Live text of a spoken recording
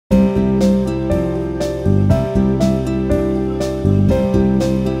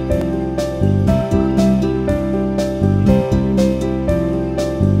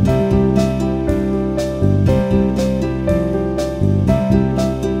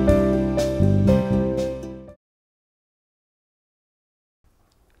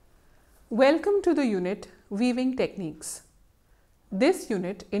Welcome to the unit Weaving Techniques. This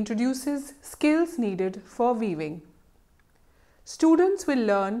unit introduces skills needed for weaving. Students will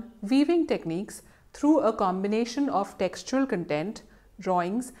learn weaving techniques through a combination of textual content,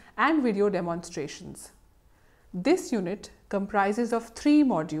 drawings and video demonstrations. This unit comprises of 3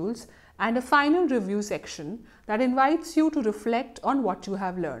 modules and a final review section that invites you to reflect on what you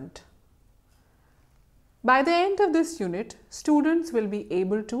have learned. By the end of this unit, students will be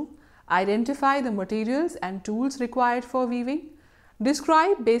able to identify the materials and tools required for weaving,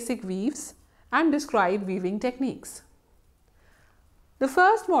 describe basic weaves, and describe weaving techniques. The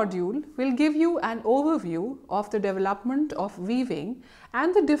first module will give you an overview of the development of weaving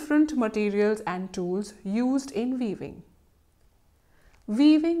and the different materials and tools used in weaving.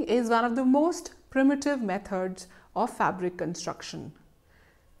 Weaving is one of the most primitive methods of fabric construction.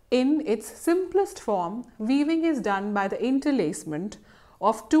 In its simplest form, weaving is done by the interlacement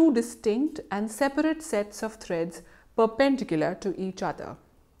of 2 distinct and separate sets of threads perpendicular to each other.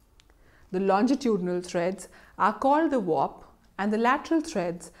 The longitudinal threads are called the warp and the lateral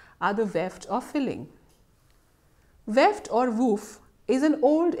threads are the weft or filling. Weft or woof is an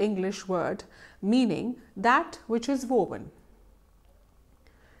Old English word meaning that which is woven.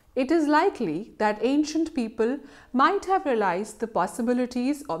 It is likely that ancient people might have realized the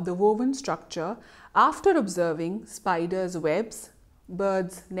possibilities of the woven structure after observing spiders' webs,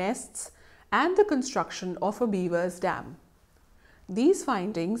 birds' nests, and the construction of a beaver's dam. These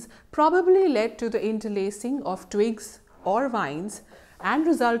findings probably led to the interlacing of twigs or vines and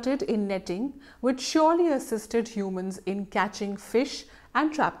resulted in netting, which surely assisted humans in catching fish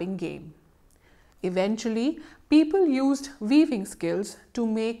and trapping game. Eventually, people used weaving skills to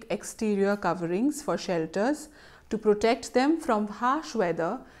make exterior coverings for shelters to protect them from harsh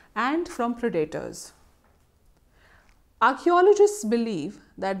weather and from predators. Archaeologists believe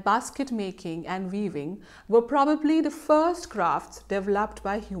that basket making and weaving were probably the first crafts developed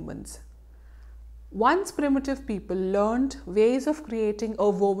by humans. Once primitive people learned ways of creating a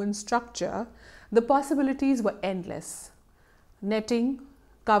woven structure, the possibilities were endless. Netting,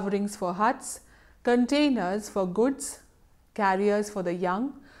 coverings for huts, containers for goods, carriers for the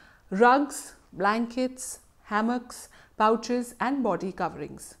young, rugs, blankets, hammocks, pouches and body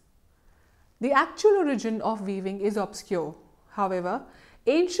coverings. The actual origin of weaving is obscure. However,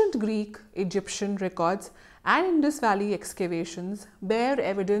 ancient Greek, Egyptian records and Indus Valley excavations bear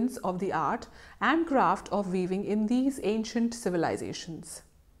evidence of the art and craft of weaving in these ancient civilizations.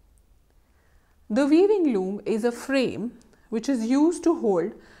 The weaving loom is a frame which is used to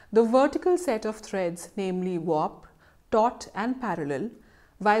hold the vertical set of threads, namely warp, taut and parallel,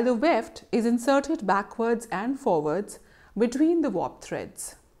 while the weft is inserted backwards and forwards between the warp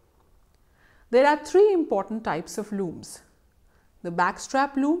threads. There are 3 important types of looms: the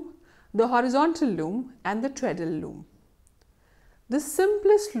backstrap loom, the horizontal loom and the treadle loom. The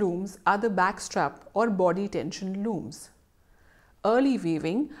simplest looms are the backstrap or body tension looms. Early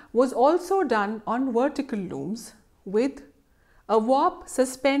weaving was also done on vertical looms with a warp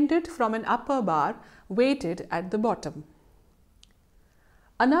suspended from an upper bar weighted at the bottom.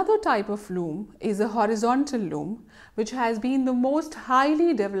 Another type of loom is a horizontal loom, which has been the most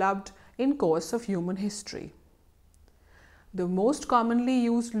highly developed in course of human history. The most commonly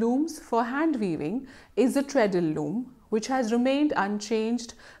used looms for hand weaving is the treadle loom, which has remained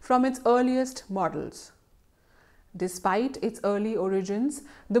unchanged from its earliest models. Despite its early origins,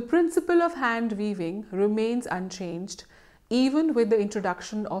 the principle of hand weaving remains unchanged even with the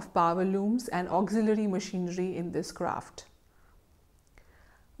introduction of power looms and auxiliary machinery in this craft.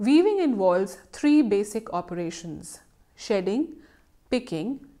 Weaving involves 3 basic operations: shedding,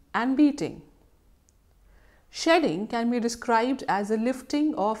 picking and beating. Shedding can be described as a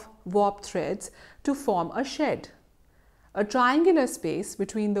lifting of warp threads to form a shed, a triangular space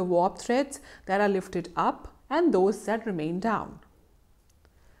between the warp threads that are lifted up and those that remain down.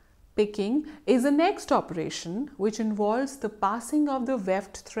 Picking is the next operation, which involves the passing of the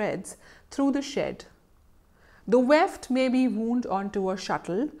weft threads through the shed. The weft may be wound onto a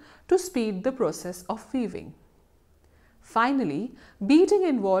shuttle to speed the process of weaving. Finally, beating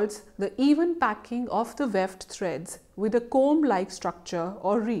involves the even packing of the weft threads with a comb-like structure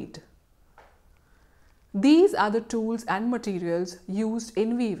or reed. These are the tools and materials used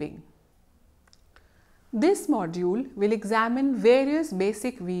in weaving. This module will examine various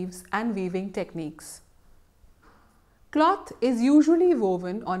basic weaves and weaving techniques. Cloth is usually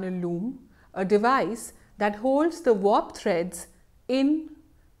woven on a loom, a device that holds the warp threads in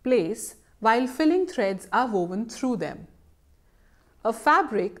place while filling threads are woven through them. A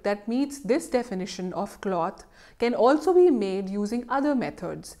fabric that meets this definition of cloth can also be made using other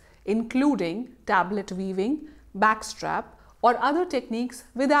methods, including tablet weaving, backstrap, or other techniques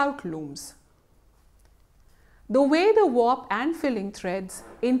without looms. The way the warp and filling threads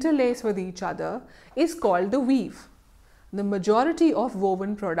interlace with each other is called the weave. The majority of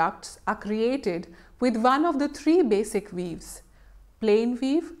woven products are created with one of the three basic weaves: plain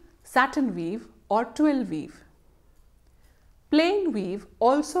weave, satin weave, or twill weave. Plain weave,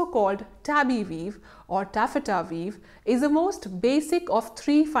 also called tabby weave or taffeta weave, is the most basic of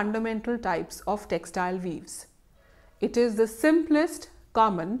three fundamental types of textile weaves. It is the simplest,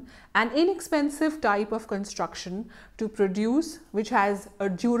 common, and inexpensive type of construction to produce, which has a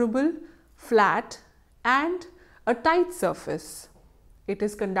durable, flat, and a tight surface. It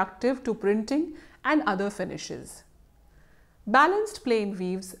is conductive to printing and other finishes. Balanced plain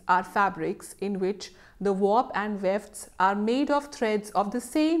weaves are fabrics in which the warp and wefts are made of threads of the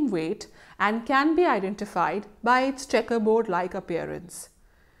same weight and can be identified by its checkerboard-like appearance.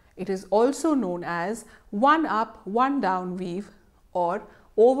 It is also known as one up, one down weave or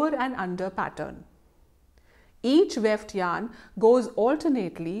over and under pattern. Each weft yarn goes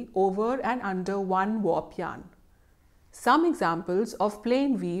alternately over and under one warp yarn. Some examples of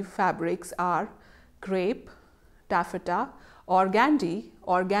plain weave fabrics are crepe, taffeta, organdie,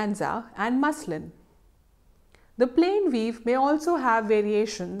 organza, and muslin. The plain weave may also have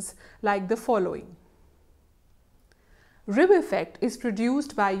variations like the following. Rib effect is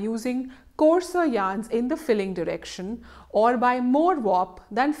produced by using coarser yarns in the filling direction or by more warp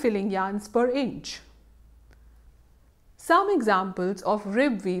than filling yarns per inch. Some examples of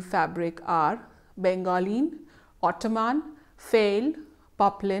rib weave fabric are bengaline, ottoman, fail,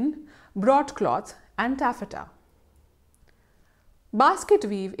 poplin, broadcloth, and taffeta. Basket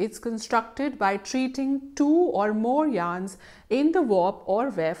weave is constructed by treating two or more yarns in the warp or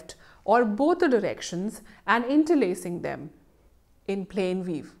weft or both the directions and interlacing them in plain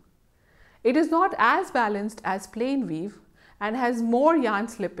weave. It is not as balanced as plain weave and has more yarn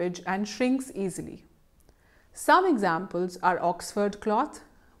slippage and shrinks easily. Some examples are Oxford cloth,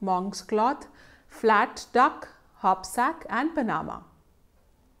 Monk's cloth, flat duck, hopsack, and Panama.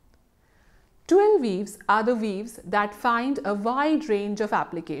 Twill weaves are the weaves that find a wide range of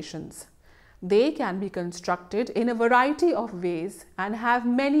applications. They can be constructed in a variety of ways and have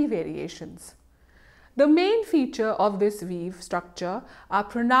many variations. The main feature of this weave structure are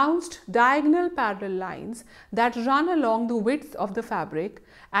pronounced diagonal parallel lines that run along the width of the fabric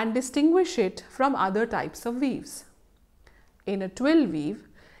and distinguish it from other types of weaves. In a twill weave,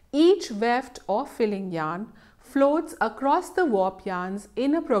 each weft or filling yarn floats across the warp yarns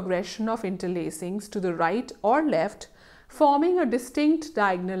in a progression of interlacings to the right or left, forming a distinct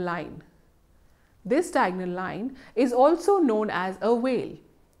diagonal line. This diagonal line is also known as a wail.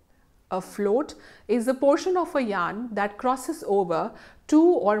 A float is the portion of a yarn that crosses over two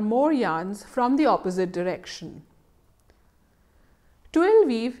or more yarns from the opposite direction. Twill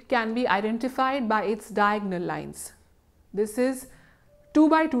weave can be identified by its diagonal lines. This is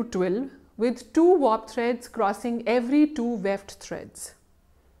 2x2 twill with two warp threads crossing every two weft threads.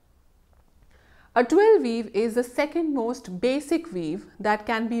 A twill weave is the second most basic weave that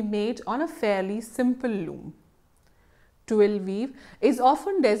can be made on a fairly simple loom. Twill weave is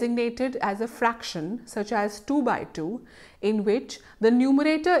often designated as a fraction such as 2x2, in which the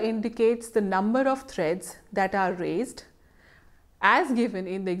numerator indicates the number of threads that are raised as given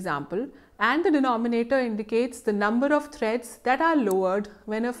in the example, and the denominator indicates the number of threads that are lowered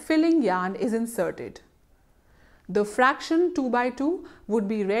when a filling yarn is inserted. The fraction 2x2 would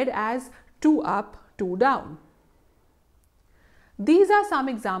be read as 2 up, 2 down. These are some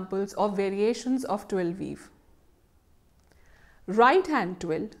examples of variations of twill weave. Right hand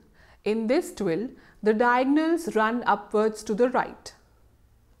twill. In this twill, the diagonals run upwards to the right.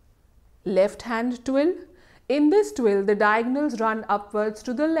 Left hand twill. In this twill, the diagonals run upwards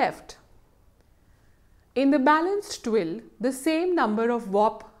to the left. In the balanced twill, the same number of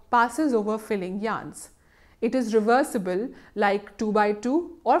warp passes over filling yarns. It is reversible like 2x2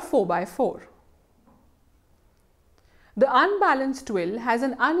 or 4x4. The unbalanced twill has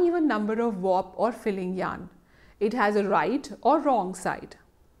an uneven number of warp or filling yarn. It has a right or wrong side.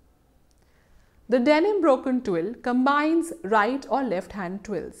 The denim broken twill combines right or left hand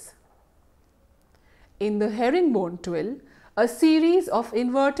twills. In the herringbone twill, a series of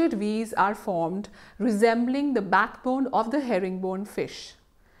inverted V's are formed resembling the backbone of the herringbone fish.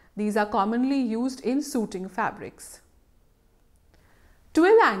 These are commonly used in suiting fabrics.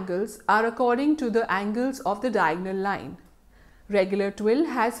 Twill angles are according to the angles of the diagonal line. Regular twill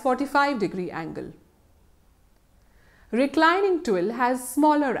has 45-degree angle. Reclining twill has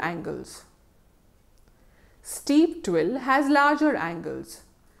smaller angles. Steep twill has larger angles.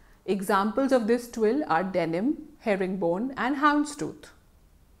 Examples of this twill are denim, herringbone and houndstooth.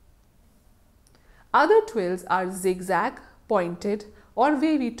 Other twills are zigzag, pointed or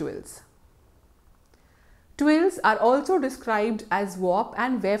wavy twills. Twills are also described as warp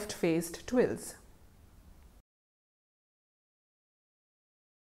and weft-faced twills.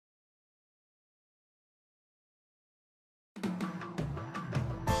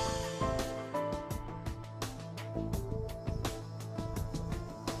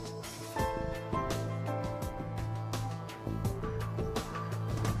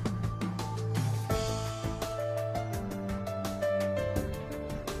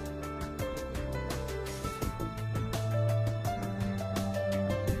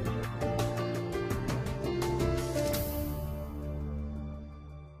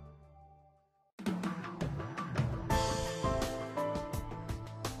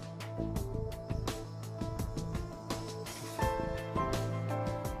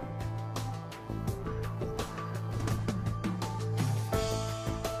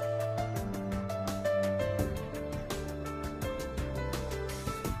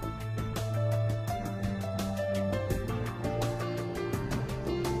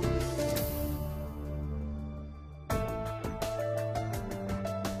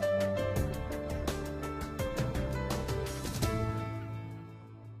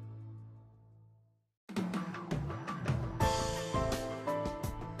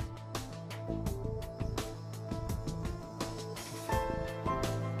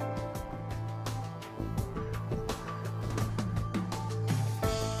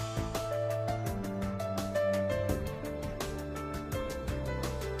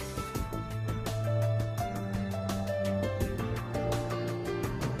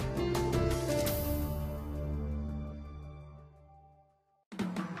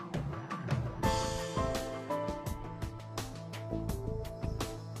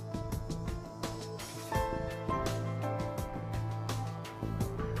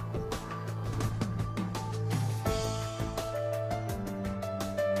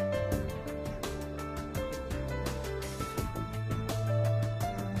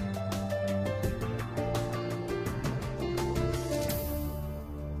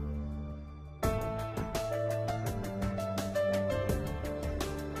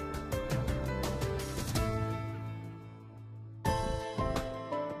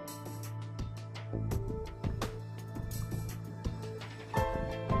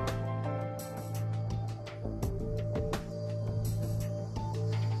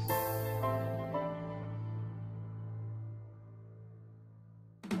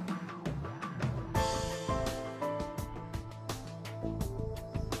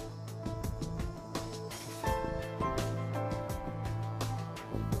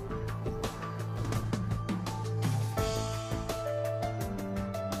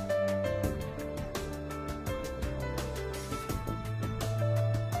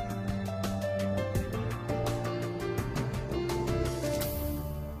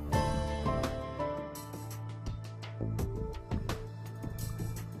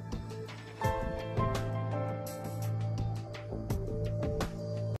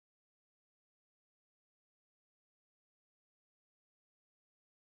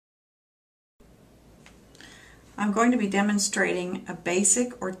 I'm going to be demonstrating a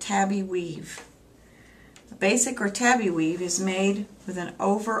basic or tabby weave. A basic or tabby weave is made with an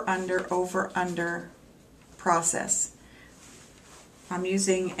over-under process. I'm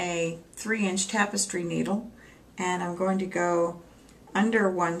using a 3-inch tapestry needle, and I'm going to go under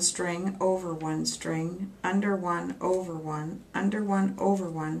one string, over one string, under one, over one, under one, over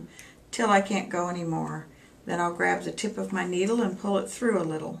one, till I can't go anymore. Then I'll grab the tip of my needle and pull it through a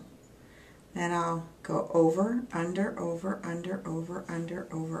little. Then I'll go over, under, over, under, over, under,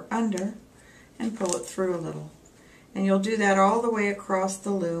 over, under, and pull it through a little. And you'll do that all the way across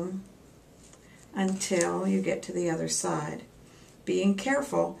the loom until you get to the other side, being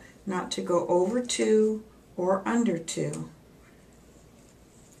careful not to go over 2 or under 2.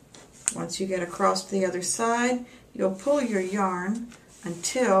 Once you get across to the other side, you'll pull your yarn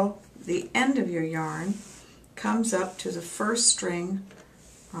until the end of your yarn comes up to the first string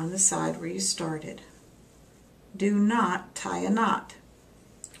on the side where you started. Do not tie a knot.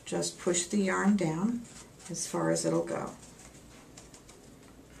 Just push the yarn down as far as it'll go.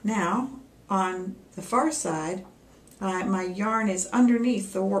 Now, on the far side, my yarn is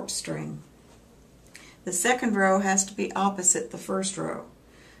underneath the warp string. The second row has to be opposite the first row.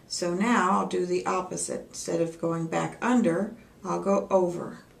 So now I'll do the opposite. Instead of going back under, I'll go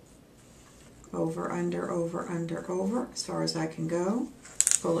over. Over, under, over, under, over, as far as I can go.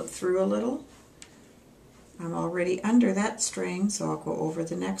 Pull it through a little, I'm already under that string, so I'll go over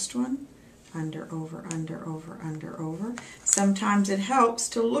the next one. Under, over, under, over, under, over. Sometimes it helps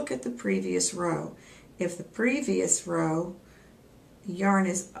to look at the previous row. If the previous row yarn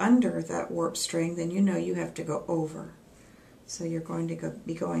is under that warp string, then you know you have to go over. So you're going to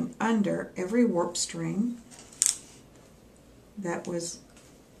be going under every warp string that was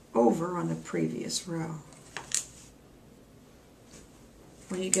over on the previous row.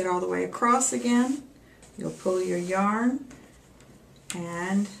 When you get all the way across again, you'll pull your yarn,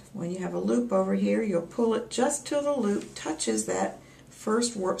 and when you have a loop over here, you'll pull it just till the loop touches that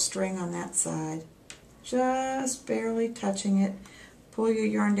first warp string on that side. Just barely touching it. Pull your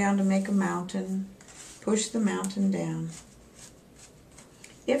yarn down to make a mountain. Push the mountain down.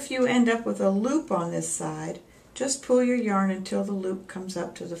 If you end up with a loop on this side, just pull your yarn until the loop comes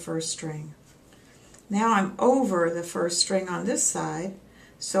up to the first string. Now I'm over the first string on this side,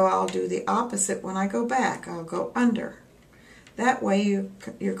 so I'll do the opposite when I go back. I'll go under. That way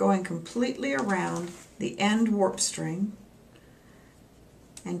you're going completely around the end warp string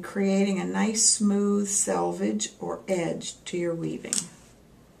and creating a nice smooth selvage or edge to your weaving.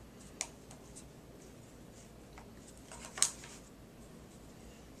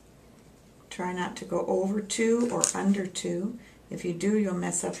 Try not to go over 2 or under 2. If you do, you'll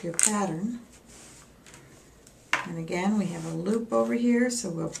mess up your pattern. And again, we have a loop over here, so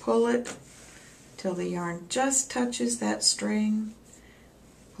we'll pull it till the yarn just touches that string,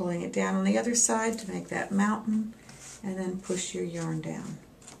 pulling it down on the other side to make that mountain, and then push your yarn down.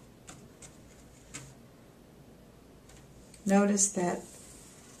 Notice that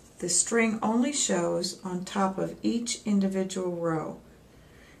the string only shows on top of each individual row.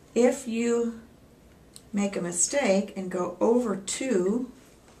 If you make a mistake and go over 2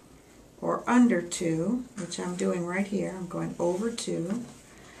 or under 2, which I'm doing right here, I'm going over 2,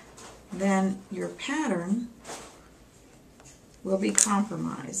 then your pattern will be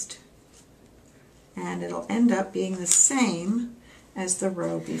compromised and it'll end up being the same as the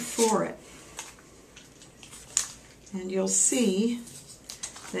row before it. And you'll see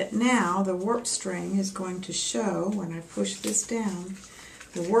that now the warp string is going to show, when I push this down,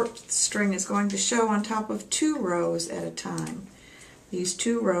 the warp string is going to show on top of 2 rows at a time. These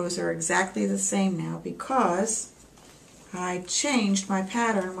 2 rows are exactly the same now because I changed my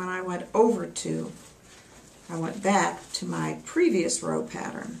pattern when I went over 2. I went back to my previous row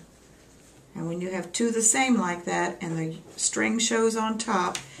pattern. And when you have 2 the same like that and the string shows on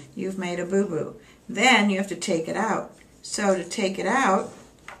top, you've made a boo-boo. Then you have to take it out. So to take it out,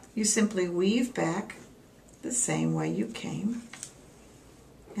 you simply weave back the same way you came,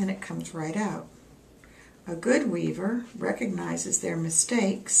 and it comes right out. A good weaver recognizes their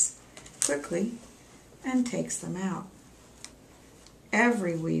mistakes quickly and takes them out.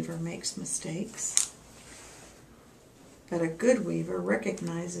 Every weaver makes mistakes, but a good weaver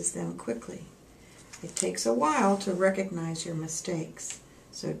recognizes them quickly. It takes a while to recognize your mistakes,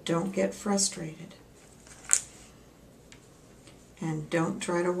 so don't get frustrated. And don't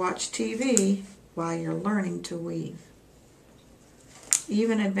try to watch TV while you're learning to weave.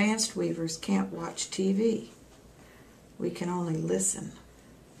 Even advanced weavers can't watch TV. We can only listen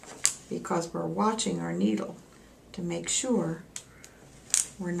because we're watching our needle to make sure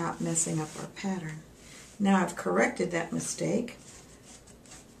we're not messing up our pattern. Now I've corrected that mistake,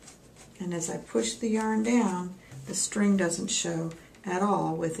 and as I push the yarn down, the string doesn't show at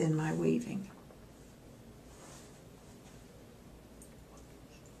all within my weaving.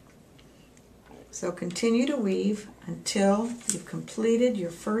 So continue to weave until you've completed your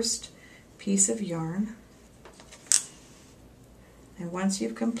first piece of yarn. And once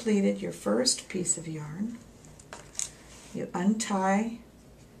you've completed your first piece of yarn, you untie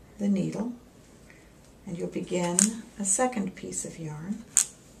the needle and you'll begin a second piece of yarn.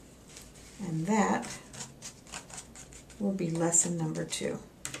 And that will be lesson number 2.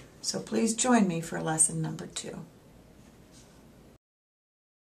 So please join me for lesson number 2.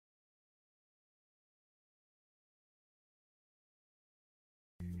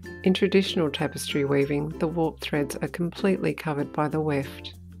 In traditional tapestry weaving, the warp threads are completely covered by the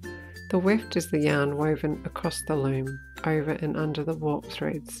weft. The weft is the yarn woven across the loom, over and under the warp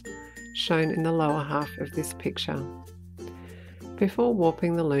threads, shown in the lower half of this picture. Before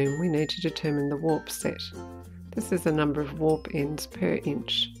warping the loom, we need to determine the warp set. This is the number of warp ends per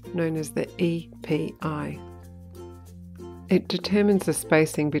inch, known as the EPI. It determines the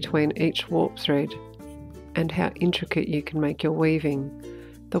spacing between each warp thread and how intricate you can make your weaving.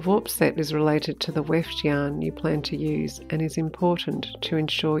 The warp set is related to the weft yarn you plan to use and is important to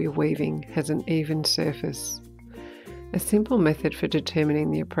ensure your weaving has an even surface. A simple method for determining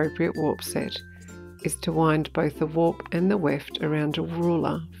the appropriate warp set is to wind both the warp and the weft around a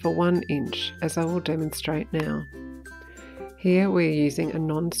ruler for 1 inch, as I will demonstrate now. Here we are using a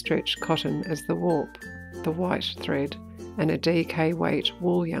non-stretch cotton as the warp, the white thread, and a DK weight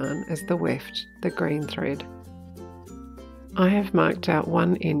wool yarn as the weft, the green thread. I have marked out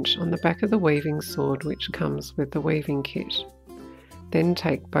 1 inch on the back of the weaving sword which comes with the weaving kit. Then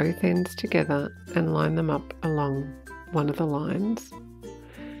take both ends together and line them up along one of the lines,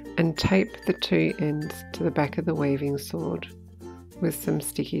 and tape the 2 ends to the back of the weaving sword with some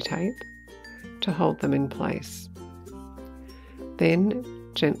sticky tape to hold them in place. Then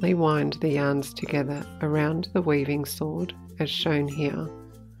gently wind the yarns together around the weaving sword as shown here,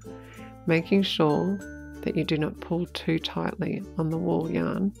 making sure that you do not pull too tightly on the wool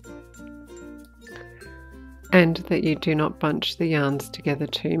yarn and that you do not bunch the yarns together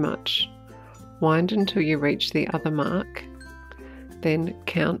too much. Wind until you reach the other mark, then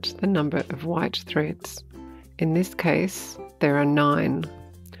count the number of white threads. In this case, there are 9.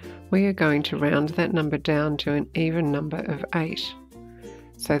 We are going to round that number down to an even number of 8,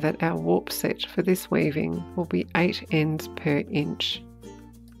 so that our warp set for this weaving will be 8 ends per inch.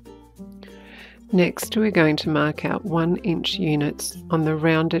 Next, we're going to mark out 1 inch units on the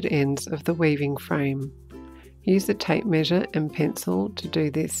rounded ends of the weaving frame. Use a tape measure and pencil to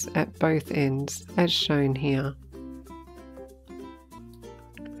do this at both ends, as shown here.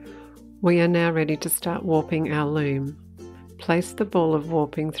 We are now ready to start warping our loom. Place the ball of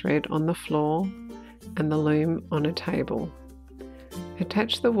warping thread on the floor and the loom on a table.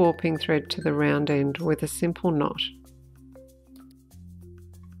 Attach the warping thread to the round end with a simple knot.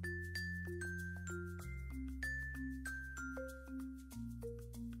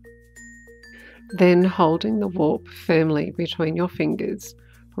 Then, holding the warp firmly between your fingers,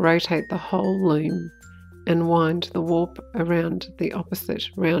 rotate the whole loom and wind the warp around the opposite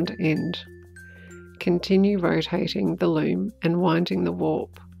round end. Continue rotating the loom and winding the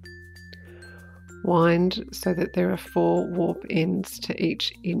warp. Wind so that there are 4 warp ends to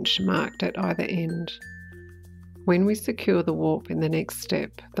each inch marked at either end. When we secure the warp in the next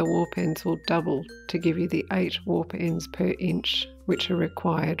step, the warp ends will double to give you the 8 warp ends per inch, which are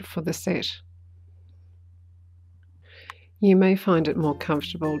required for the set. You may find it more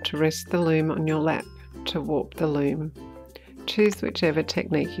comfortable to rest the loom on your lap to warp the loom. Choose whichever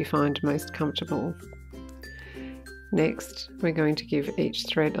technique you find most comfortable. Next, we're going to give each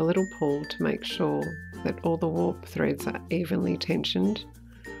thread a little pull to make sure that all the warp threads are evenly tensioned,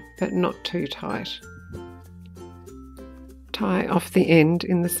 but not too tight. Tie off the end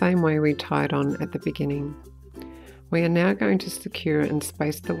in the same way we tied on at the beginning. We are now going to secure and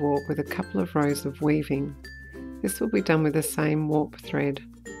space the warp with a couple of rows of weaving. This will be done with the same warp thread.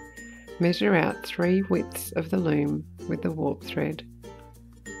 Measure out 3 widths of the loom with the warp thread,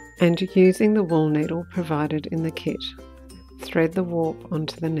 and using the wool needle provided in the kit, thread the warp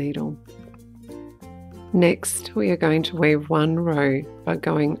onto the needle. Next, we are going to weave 1 row by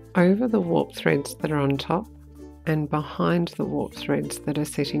going over the warp threads that are on top and behind the warp threads that are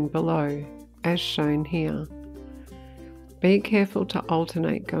sitting below, as shown here. Be careful to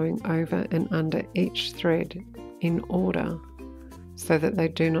alternate going over and under each thread in order so that they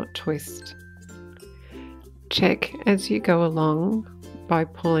do not twist. Check as you go along by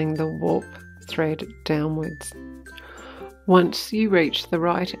pulling the warp thread downwards. Once you reach the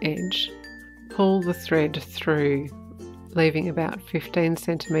right edge, pull the thread through, leaving about 15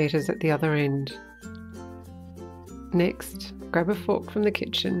 centimeters at the other end. Next, grab a fork from the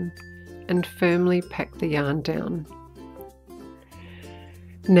kitchen and firmly pack the yarn down.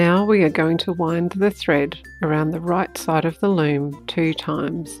 Now we are going to wind the thread around the right side of the loom 2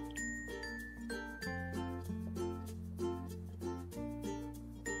 times.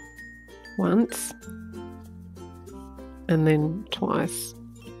 Once and then twice.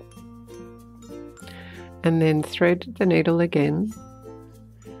 And then thread the needle again,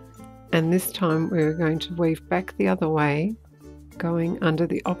 and this time we're going to weave back the other way, going under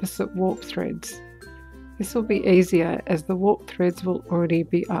the opposite warp threads. This will be easier as the warp threads will already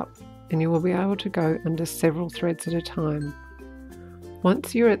be up and you will be able to go under several threads at a time.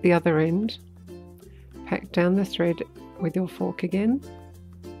 Once you're at the other end, pack down the thread with your fork again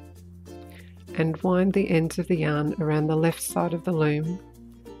and wind the ends of the yarn around the left side of the loom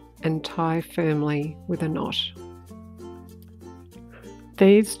and tie firmly with a knot.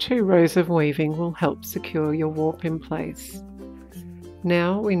 These 2 rows of weaving will help secure your warp in place.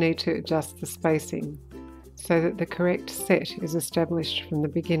 Now we need to adjust the spacing so that the correct set is established from the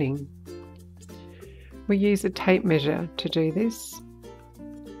beginning. We use a tape measure to do this,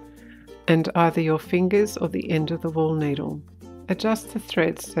 and either your fingers or the end of the wool needle, Adjust the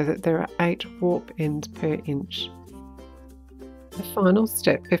threads so that there are 8 warp ends per inch. The final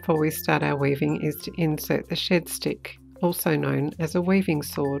step before we start our weaving is to insert the shed stick, also known as a weaving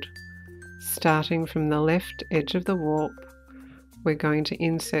sword. Starting from the left edge of the warp, we're going to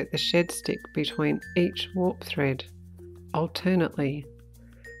insert the shed stick between each warp thread, alternately,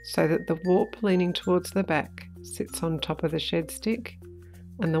 so that the warp leaning towards the back sits on top of the shed stick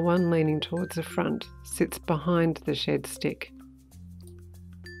and the one leaning towards the front sits behind the shed stick.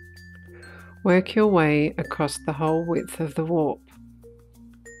 Work your way across the whole width of the warp.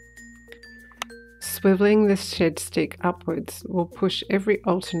 Swiveling the shed stick upwards will push every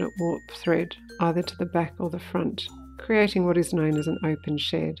alternate warp thread either to the back or the front, creating what is known as an open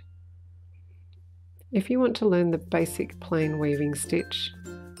shed. If you want to learn the basic plain weaving stitch,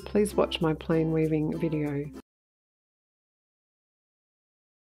 please watch my plain weaving video.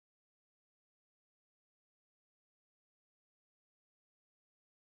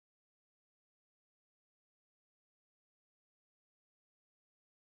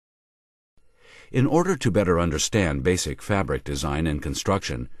 In order to better understand basic fabric design and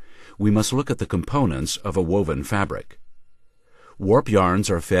construction, we must look at the components of a woven fabric. Warp yarns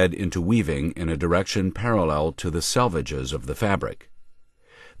are fed into weaving in a direction parallel to the selvages of the fabric.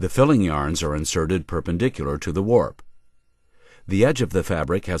 The filling yarns are inserted perpendicular to the warp. The edge of the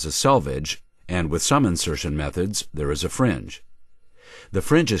fabric has a selvage, and with some insertion methods, there is a fringe. The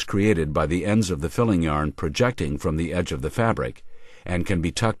fringe is created by the ends of the filling yarn projecting from the edge of the fabric and can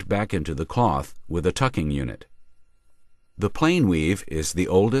be tucked back into the cloth with a tucking unit. The plain weave is the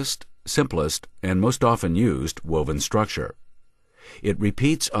oldest, simplest, and most often used woven structure. It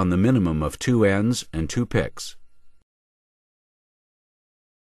repeats on the minimum of 2 ends and 2 picks.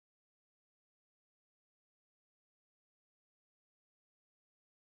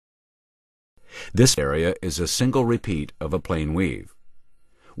 This area is a single repeat of a plain weave.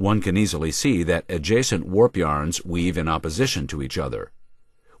 One can easily see that adjacent warp yarns weave in opposition to each other.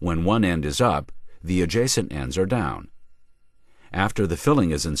 When one end is up, the adjacent ends are down. After the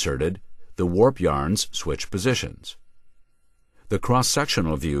filling is inserted, the warp yarns switch positions. The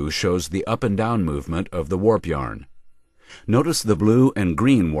cross-sectional view shows the up and down movement of the warp yarn. Notice the blue and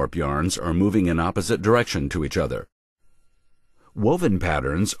green warp yarns are moving in opposite direction to each other. Woven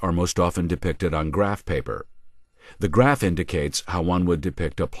patterns are most often depicted on graph paper. The graph indicates how one would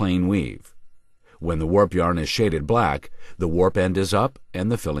depict a plain weave. When the warp yarn is shaded black, the warp end is up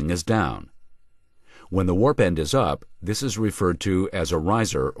and the filling is down. When the warp end is up, this is referred to as a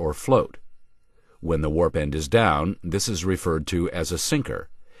riser or float. When the warp end is down, this is referred to as a sinker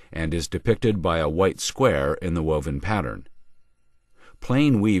and is depicted by a white square in the woven pattern.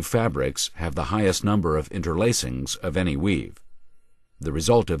 Plain weave fabrics have the highest number of interlacings of any weave. The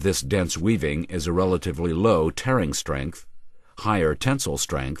result of this dense weaving is a relatively low tearing strength, higher tensile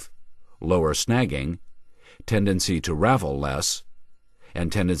strength, lower snagging, tendency to ravel less,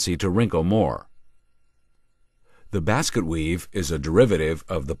 and tendency to wrinkle more. The basket weave is a derivative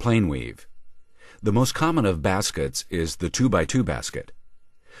of the plain weave. The most common of baskets is the 2x2 basket.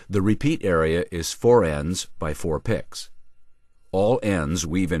 The repeat area is 4 ends by 4 picks. All ends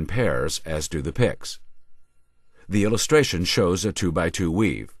weave in pairs, as do the picks. The illustration shows a 2x2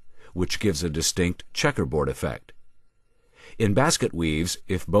 weave, which gives a distinct checkerboard effect. In basket weaves,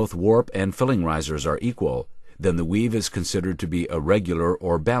 if both warp and filling risers are equal, then the weave is considered to be a regular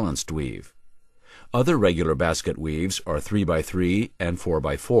or balanced weave. Other regular basket weaves are 3x3 and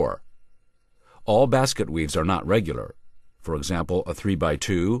 4x4. All basket weaves are not regular. For example, a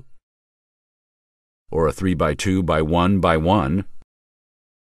 3x2 or a 3x2 by 1 by 1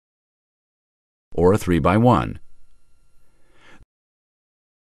 or a 3x1.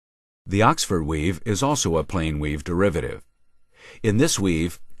 The Oxford weave is also a plain weave derivative. In this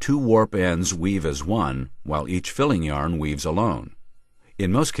weave, 2 warp ends weave as one, while each filling yarn weaves alone.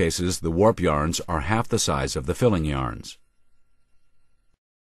 In most cases, the warp yarns are half the size of the filling yarns.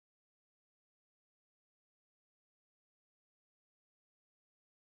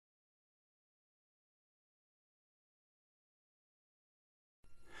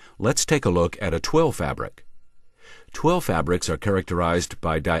 Let's take a look at a twill fabric. Twill fabrics are characterized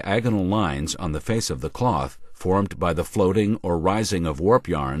by diagonal lines on the face of the cloth formed by the floating or rising of warp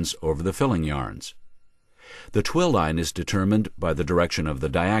yarns over the filling yarns. The twill line is determined by the direction of the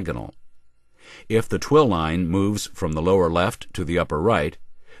diagonal. If the twill line moves from the lower left to the upper right,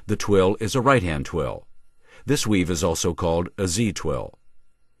 the twill is a right-hand twill. This weave is also called a Z-twill.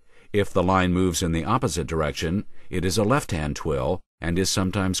 If the line moves in the opposite direction, it is a left-hand twill and is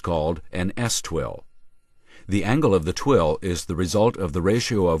sometimes called an S-twill. The angle of the twill is the result of the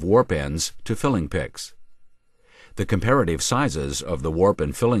ratio of warp ends to filling picks. The comparative sizes of the warp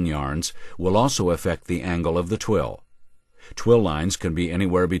and filling yarns will also affect the angle of the twill. Twill lines can be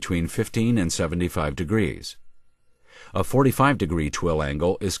anywhere between 15 and 75 degrees. A 45-degree twill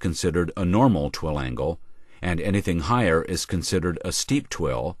angle is considered a normal twill angle, and anything higher is considered a steep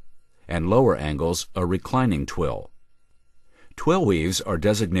twill, and lower angles a reclining twill. Twill weaves are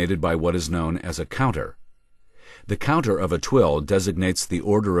designated by what is known as a counter. The counter of a twill designates the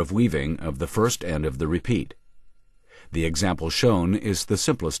order of weaving of the first end of the repeat. The example shown is the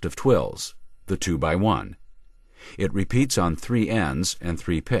simplest of twills, the 2x1. It repeats on 3 ends and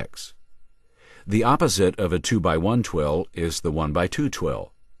 3 picks. The opposite of a 2x1 twill is the 1x2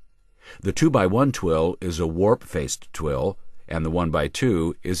 twill. The 2x1 twill is a warp-faced twill, and the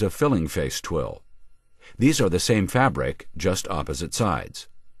 1x2 is a filling-faced twill. These are the same fabric, just opposite sides.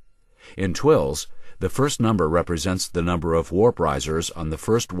 In twills, the first number represents the number of warp risers on the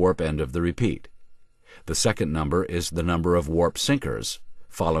first warp end of the repeat. The second number is the number of warp sinkers,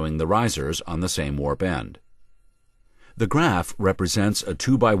 following the risers on the same warp end. The graph represents a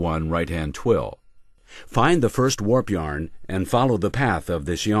 2x1 right-hand twill. Find the first warp yarn and follow the path of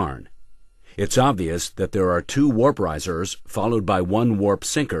this yarn. It's obvious that there are 2 warp risers followed by 1 warp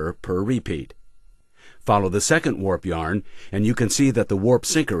sinker per repeat. Follow the second warp yarn and you can see that the warp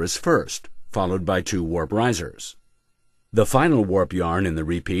sinker is first, followed by 2 warp risers. The final warp yarn in the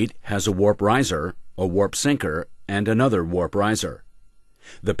repeat has a warp riser, a warp sinker, and another warp riser.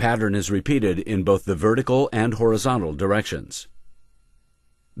 The pattern is repeated in both the vertical and horizontal directions.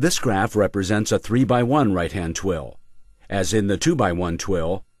 This graph represents a 3x1 right-hand twill. As in the 2x1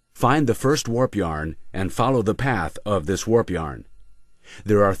 twill, find the first warp yarn and follow the path of this warp yarn.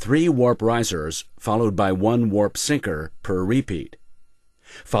 There are 3 warp risers followed by 1 warp sinker per repeat.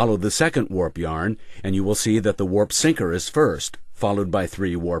 Follow the second warp yarn and you will see that the warp sinker is first, followed by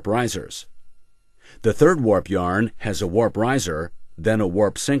 3 warp risers. The third warp yarn has a warp riser, then a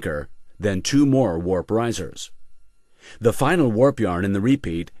warp sinker, then 2 more warp risers. The final warp yarn in the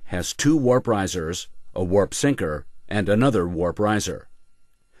repeat has 2 warp risers, a warp sinker, and another warp riser.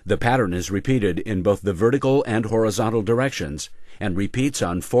 The pattern is repeated in both the vertical and horizontal directions and repeats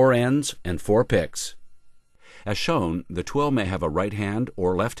on 4 ends and 4 picks. As shown, the twill may have a right-hand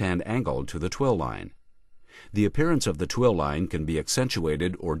or left-hand angle to the twill line. The appearance of the twill line can be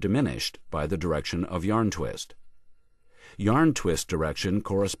accentuated or diminished by the direction of yarn twist. Yarn twist direction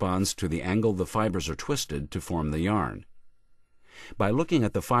corresponds to the angle the fibers are twisted to form the yarn. By looking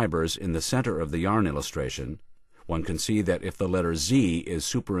at the fibers in the center of the yarn illustration, one can see that if the letter Z is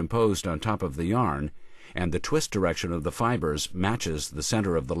superimposed on top of the yarn and the twist direction of the fibers matches the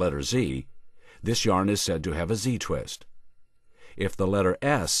center of the letter Z, this yarn is said to have a Z twist. If the letter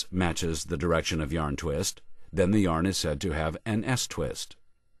S matches the direction of yarn twist, then the yarn is said to have an S twist.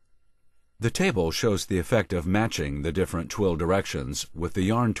 The table shows the effect of matching the different twill directions with the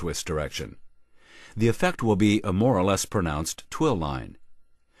yarn twist direction. The effect will be a more or less pronounced twill line.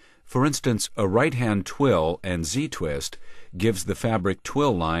 For instance, a right-hand twill and Z twist gives the fabric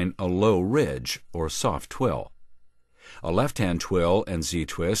twill line a low ridge or soft twill. A left-hand twill and Z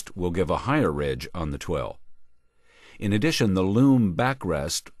twist will give a higher ridge on the twill. In addition, the loom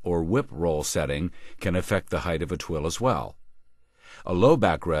backrest or whip roll setting can affect the height of a twill as well. A low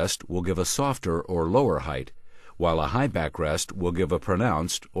backrest will give a softer or lower height, while a high backrest will give a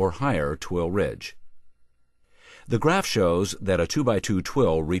pronounced or higher twill ridge. The graph shows that a 2x2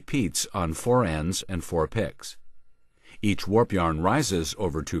 twill repeats on 4 ends and 4 picks. Each warp yarn rises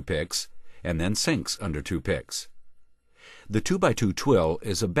over 2 picks and then sinks under 2 picks. The 2x2 twill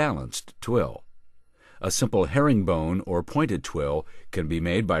is a balanced twill. A simple herringbone or pointed twill can be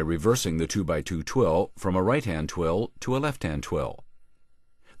made by reversing the 2x2 twill from a right-hand twill to a left-hand twill.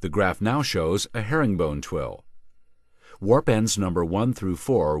 The graph now shows a herringbone twill. Warp ends number 1 through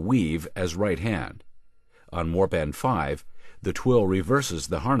 4 weave as right hand. On warp end 5, the twill reverses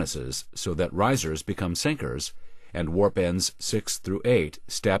the harnesses so that risers become sinkers, and warp ends 6 through 8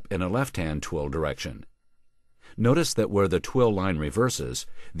 step in a left-hand twill direction. Notice that where the twill line reverses,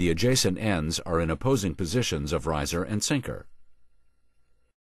 the adjacent ends are in opposing positions of riser and sinker.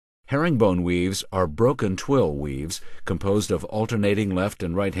 Herringbone weaves are broken twill weaves composed of alternating left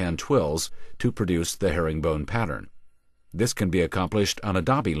and right-hand twills to produce the herringbone pattern. This can be accomplished on a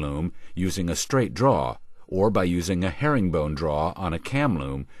dobby loom using a straight draw, or by using a herringbone draw on a cam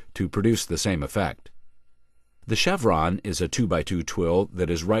loom to produce the same effect. The chevron is a 2x2 twill that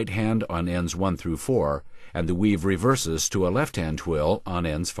is right-hand on ends 1 through 4, and the weave reverses to a left-hand twill on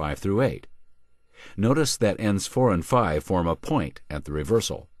ends 5 through 8. Notice that ends 4 and 5 form a point at the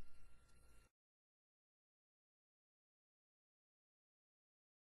reversal.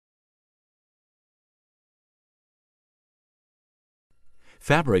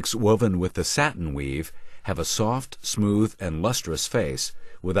 Fabrics woven with the satin weave have a soft, smooth, and lustrous face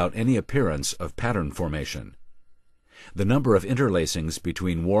without any appearance of pattern formation. The number of interlacings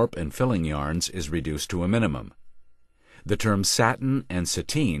between warp and filling yarns is reduced to a minimum. The terms satin and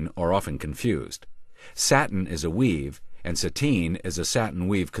sateen are often confused. Satin is a weave, and sateen is a satin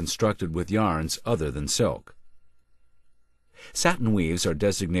weave constructed with yarns other than silk. Satin weaves are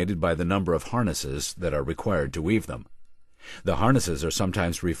designated by the number of harnesses that are required to weave them. The harnesses are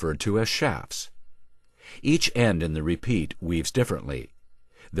sometimes referred to as shafts. Each end in the repeat weaves differently.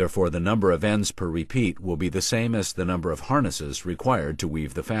 Therefore, the number of ends per repeat will be the same as the number of harnesses required to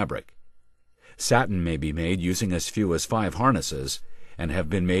weave the fabric. Satin may be made using as few as 5 harnesses and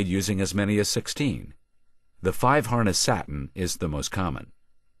have been made using as many as 16. The 5-harness satin is the most common.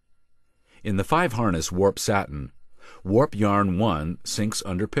 In the 5-harness warp satin, warp yarn 1 sinks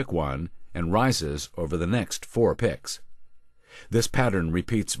under pick 1 and rises over the next 4 picks. This pattern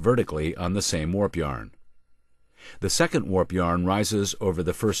repeats vertically on the same warp yarn. The second warp yarn rises over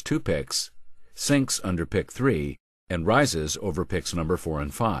the first 2 picks, sinks under pick 3, and rises over picks number 4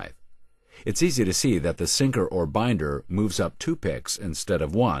 and 5. It's easy to see that the sinker or binder moves up 2 picks instead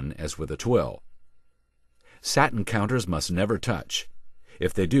of 1, as with a twill. Satin counters must never touch.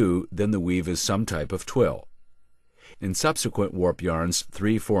 If they do, then the weave is some type of twill. In subsequent warp yarns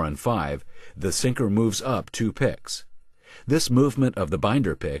 3, 4, and 5, the sinker moves up 2 picks. This movement of the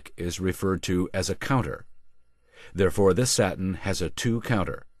binder pick is referred to as a counter. Therefore, this satin has a 2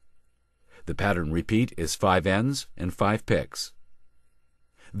 counter. The pattern repeat is 5 ends and 5 picks.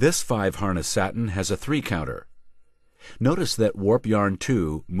 This 5-harness satin has a 3 counter. Notice that warp yarn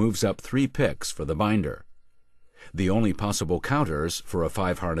 2 moves up 3 picks for the binder. The only possible counters for a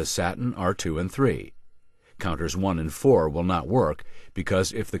 5-harness satin are 2 and 3. Counters 1 and 4 will not work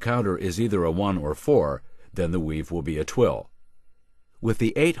because if the counter is either a 1 or 4, then the weave will be a twill. With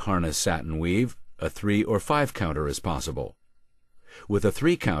the 8-harness satin weave, a 3 or 5 counter is possible. With a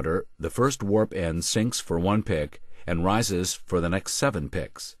 3 counter, the first warp end sinks for 1 pick and rises for the next 7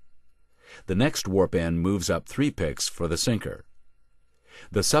 picks. The next warp end moves up 3 picks for the sinker.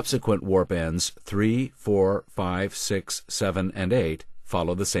 The subsequent warp ends 3, 4, 5, 6, 7, and 8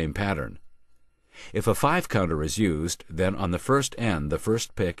 follow the same pattern. If a 5 counter is used, then on the first end the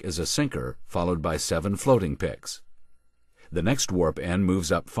first pick is a sinker followed by 7 floating picks. The next warp end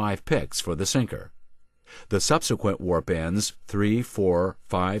moves up 5 picks for the sinker. The subsequent warp ends 3, 4,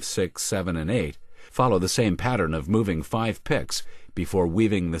 5, 6, 7, and 8 follow the same pattern of moving 5 picks before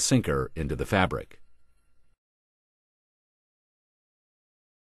weaving the sinker into the fabric.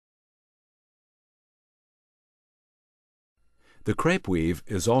 The crepe weave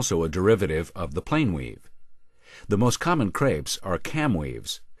is also a derivative of the plain weave. The most common crepes are cam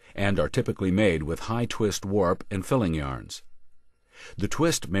weaves and are typically made with high twist warp and filling yarns. The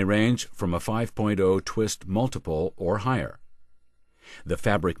twist may range from a 5.0 twist multiple or higher. The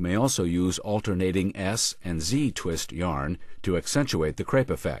fabric may also use alternating S and Z twist yarn to accentuate the crepe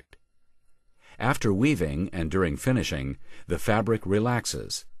effect. After weaving and during finishing, the fabric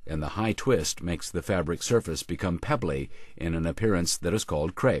relaxes, and the high twist makes the fabric surface become pebbly in an appearance that is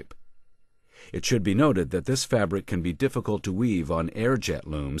called crepe. It should be noted that this fabric can be difficult to weave on air jet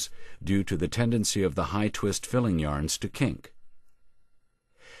looms due to the tendency of the high twist filling yarns to kink.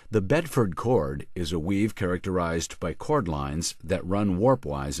 The Bedford cord is a weave characterized by cord lines that run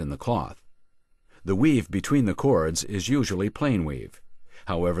warpwise in the cloth. The weave between the cords is usually plain weave.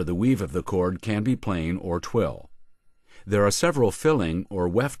 However, the weave of the cord can be plain or twill. There are several filling or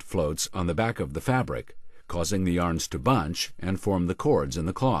weft floats on the back of the fabric, causing the yarns to bunch and form the cords in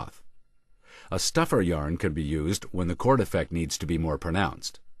the cloth. A stuffer yarn can be used when the cord effect needs to be more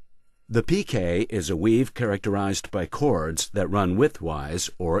pronounced. The piqué is a weave characterized by cords that run widthwise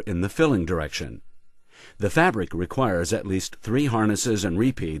or in the filling direction. The fabric requires at least 3 harnesses and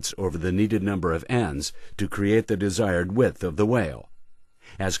repeats over the needed number of ends to create the desired width of the wale.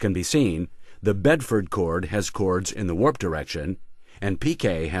 As can be seen, the Bedford cord has cords in the warp direction, and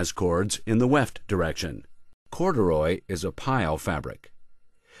piqué has cords in the weft direction. Corduroy is a pile fabric.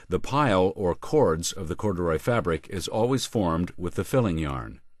 The pile or cords of the corduroy fabric is always formed with the filling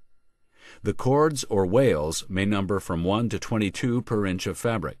yarn. The cords or wales may number from 1 to 22 per inch of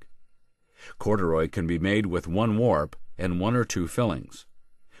fabric. Corduroy can be made with 1 warp and 1 or 2 fillings.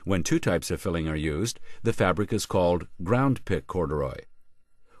 When 2 types of filling are used, the fabric is called ground pick corduroy.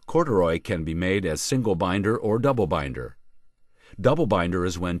 Corduroy can be made as single binder or double binder. Double binder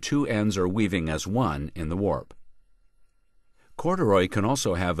is when 2 ends are weaving as 1 in the warp. Corduroy can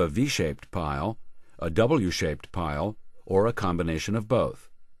also have a V-shaped pile, a W-shaped pile, or a combination of both.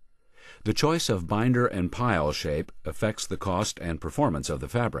 The choice of binder and pile shape affects the cost and performance of the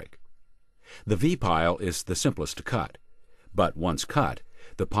fabric. The V pile is the simplest to cut, but once cut,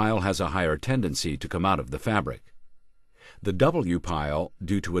 the pile has a higher tendency to come out of the fabric. The W pile,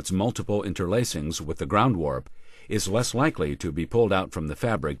 due to its multiple interlacings with the ground warp, is less likely to be pulled out from the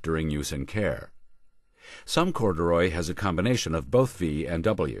fabric during use and care. Some corduroy has a combination of both V and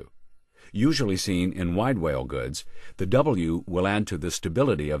W. Usually seen in wide wale goods, the W will add to the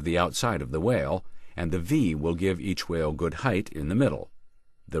stability of the outside of the wale, and the V will give each wale good height in the middle.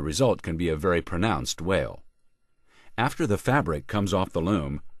 The result can be a very pronounced wale. After the fabric comes off the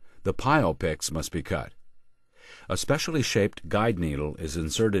loom, the pile picks must be cut. A specially shaped guide needle is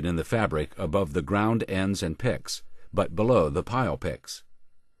inserted in the fabric above the ground ends and picks, but below the pile picks.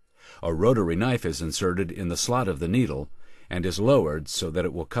 A rotary knife is inserted in the slot of the needle and is lowered so that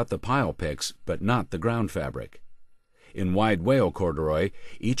it will cut the pile picks but not the ground fabric. In wide wale corduroy,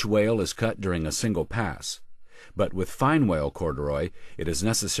 each wale is cut during a single pass, but with fine wale corduroy, it is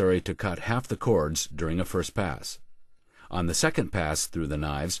necessary to cut half the cords during a first pass. On the second pass through the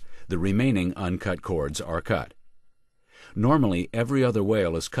knives, the remaining uncut cords are cut. Normally, every other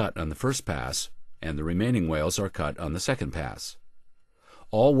wale is cut on the first pass, and the remaining wales are cut on the second pass.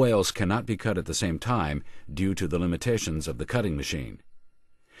 All wales cannot be cut at the same time due to the limitations of the cutting machine.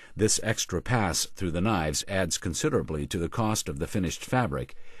 This extra pass through the knives adds considerably to the cost of the finished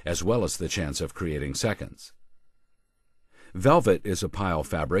fabric, as well as the chance of creating seconds. Velvet is a pile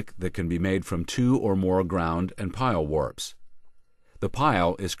fabric that can be made from 2 or more ground and pile warps. The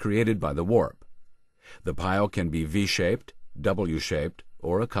pile is created by the warp. The pile can be V-shaped, W-shaped,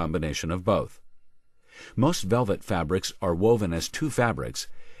 or a combination of both. Most velvet fabrics are woven as 2 fabrics,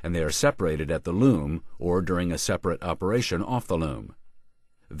 and they are separated at the loom or during a separate operation off the loom.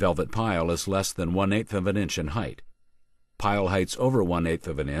 Velvet pile is less than 1/8 of an inch in height. Pile heights over 1/8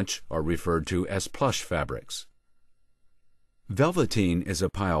 of an inch are referred to as plush fabrics. Velveteen is a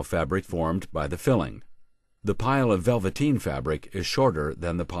pile fabric formed by the filling. The pile of velveteen fabric is shorter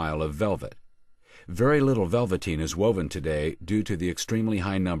than the pile of velvet. Very little velveteen is woven today due to the extremely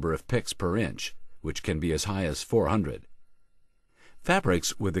high number of picks per inch, which can be as high as 400.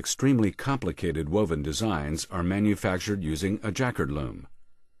 Fabrics with extremely complicated woven designs are manufactured using a jacquard loom.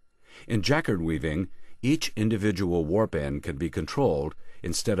 In jacquard weaving, each individual warp end can be controlled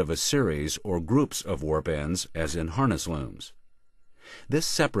instead of a series or groups of warp ends as in harness looms. This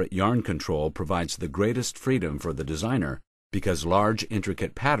separate yarn control provides the greatest freedom for the designer because large,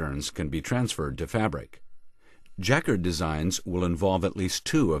 intricate patterns can be transferred to fabric. Jacquard designs will involve at least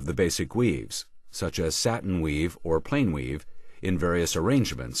 2 of the basic weaves, such as satin weave or plain weave, in various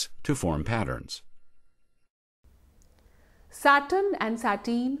arrangements to form patterns. Satin and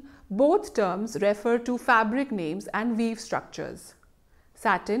sateen, both terms refer to fabric names and weave structures.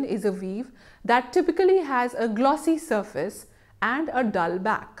 Satin is a weave that typically has a glossy surface and a dull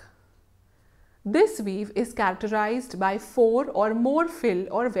back. This weave is characterized by 4 or more fill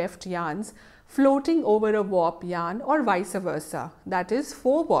or weft yarns floating over a warp yarn or vice versa, that is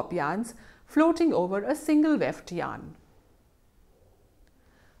 4 warp yarns floating over a single weft yarn.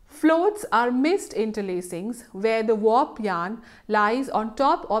 Floats are missed interlacings where the warp yarn lies on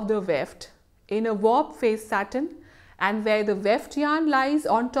top of the weft in a warp face satin and where the weft yarn lies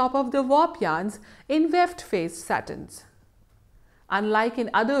on top of the warp yarns in weft face satins. Unlike in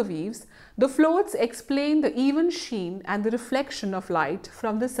other weaves, the floats explain the even sheen and the reflection of light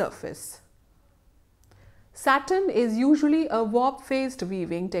from the surface. Satin is usually a warp-faced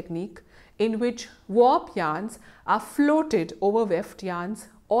weaving technique in which warp yarns are floated over weft yarns,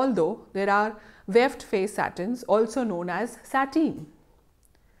 although there are weft-face satins also known as sateen.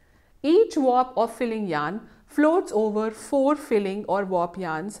 Each warp or filling yarn floats over 4 filling or warp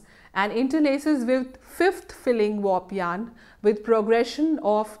yarns and interlaces with 5th filling warp yarn with progression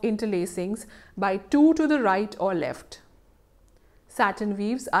of interlacings by 2 to the right or left. Satin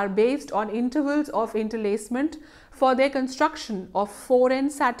weaves are based on intervals of interlacement for their construction of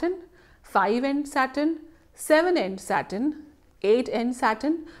 4-end satin, 5-end satin, 7-end satin, 8-end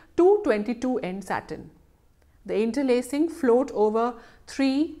satin to 22-end satin. The interlacing float over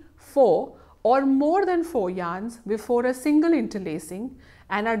 3, 4 or more than 4 yarns before a single interlacing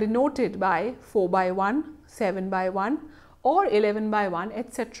and are denoted by 4x1, 7x1 or 11x1,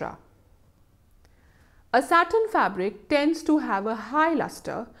 etc. A satin fabric tends to have a high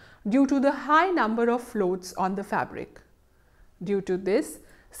luster due to the high number of floats on the fabric. Due to this,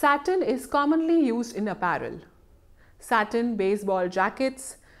 satin is commonly used in apparel. Satin baseball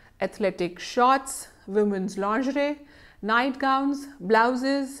jackets, athletic shorts, women's lingerie, nightgowns,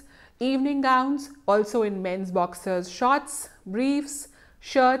 blouses, evening gowns, also in men's boxers, shorts, briefs,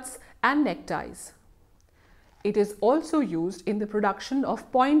 shirts and neckties. It is also used in the production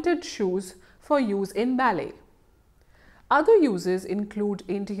of pointed shoes for use in ballet. Other uses include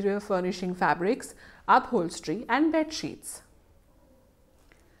interior furnishing fabrics, upholstery, and bed sheets.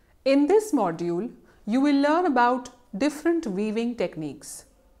 In this module, you will learn about different weaving techniques.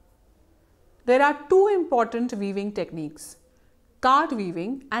 There are two important weaving techniques, card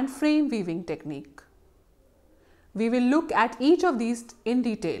weaving and frame weaving technique. We will look at each of these in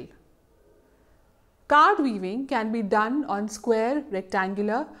detail. Card weaving can be done on square,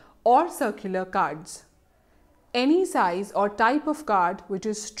 rectangular, or circular cards. Any size or type of card which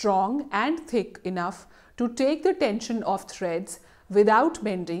is strong and thick enough to take the tension of threads without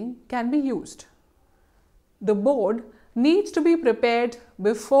bending can be used. The board needs to be prepared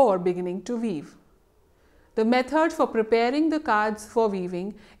before beginning to weave. The method for preparing the cards for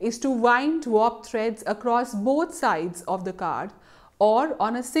weaving is to wind warp threads across both sides of the card or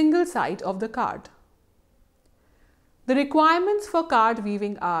on a single side of the card. The requirements for card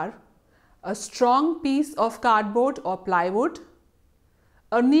weaving are a strong piece of cardboard or plywood,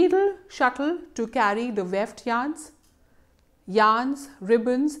 a needle shuttle to carry the weft yarns,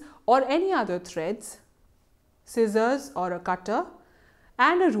 ribbons or any other threads, scissors or a cutter,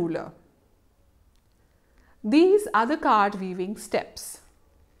 and a ruler. These are the card weaving steps.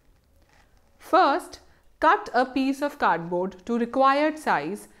 First, cut a piece of cardboard to required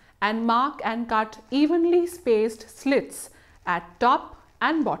size and mark and cut evenly spaced slits at top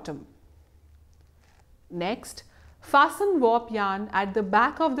and bottom. Next, fasten warp yarn at the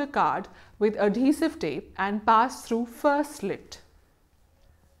back of the card with adhesive tape and pass through first slit.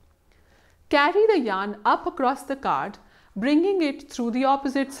 Carry the yarn up across the card, bringing it through the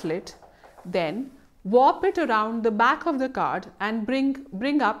opposite slit, then warp it around the back of the card and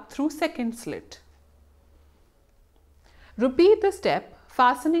bring up through second slit. Repeat the step,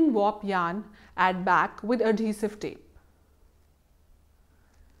 fastening warp yarn at back with adhesive tape.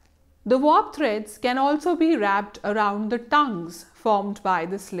 The warp threads can also be wrapped around the tongues formed by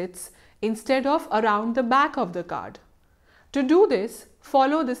the slits instead of around the back of the card. To do this,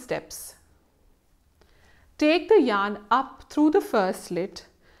 follow the steps. Take the yarn up through the first slit,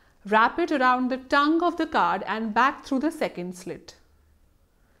 wrap it around the tongue of the card and back through the second slit.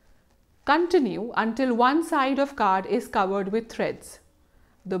 Continue until one side of card is covered with threads.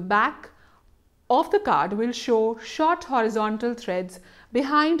 The back of the card will show short horizontal threads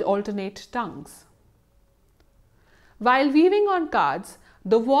behind alternate tongues. While weaving on cards,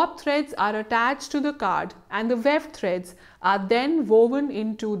 the warp threads are attached to the card and the weft threads are then woven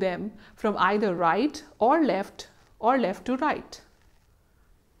into them from either right or left to right.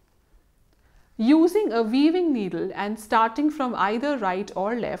 Using a weaving needle and starting from either right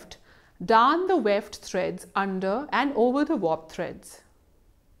or left, darn the weft threads under and over the warp threads.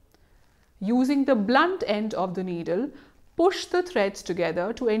 Using the blunt end of the needle, push the threads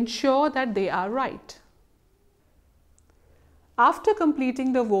together to ensure that they are right. After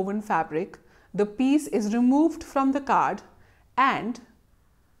completing the woven fabric, the piece is removed from the card and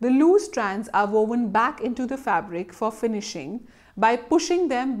the loose strands are woven back into the fabric for finishing by pushing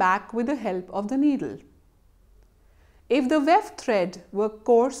them back with the help of the needle. If the weft thread were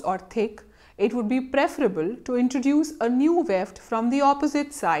coarse or thick, it would be preferable to introduce a new weft from the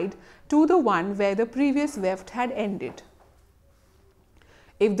opposite side to the one where the previous weft had ended.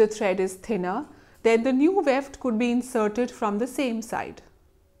 If the thread is thinner, then the new weft could be inserted from the same side.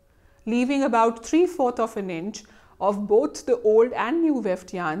 Leaving about 3/4 of an inch of both the old and new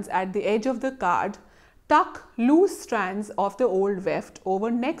weft yarns at the edge of the card, tuck loose strands of the old weft over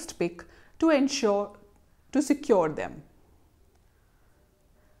next pick to secure them.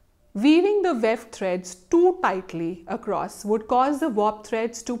 Weaving the weft threads too tightly across would cause the warp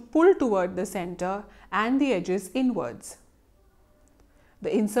threads to pull toward the center and the edges inwards.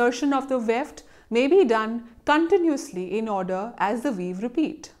 The insertion of the weft may be done continuously in order as the weave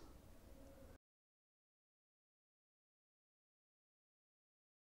repeat.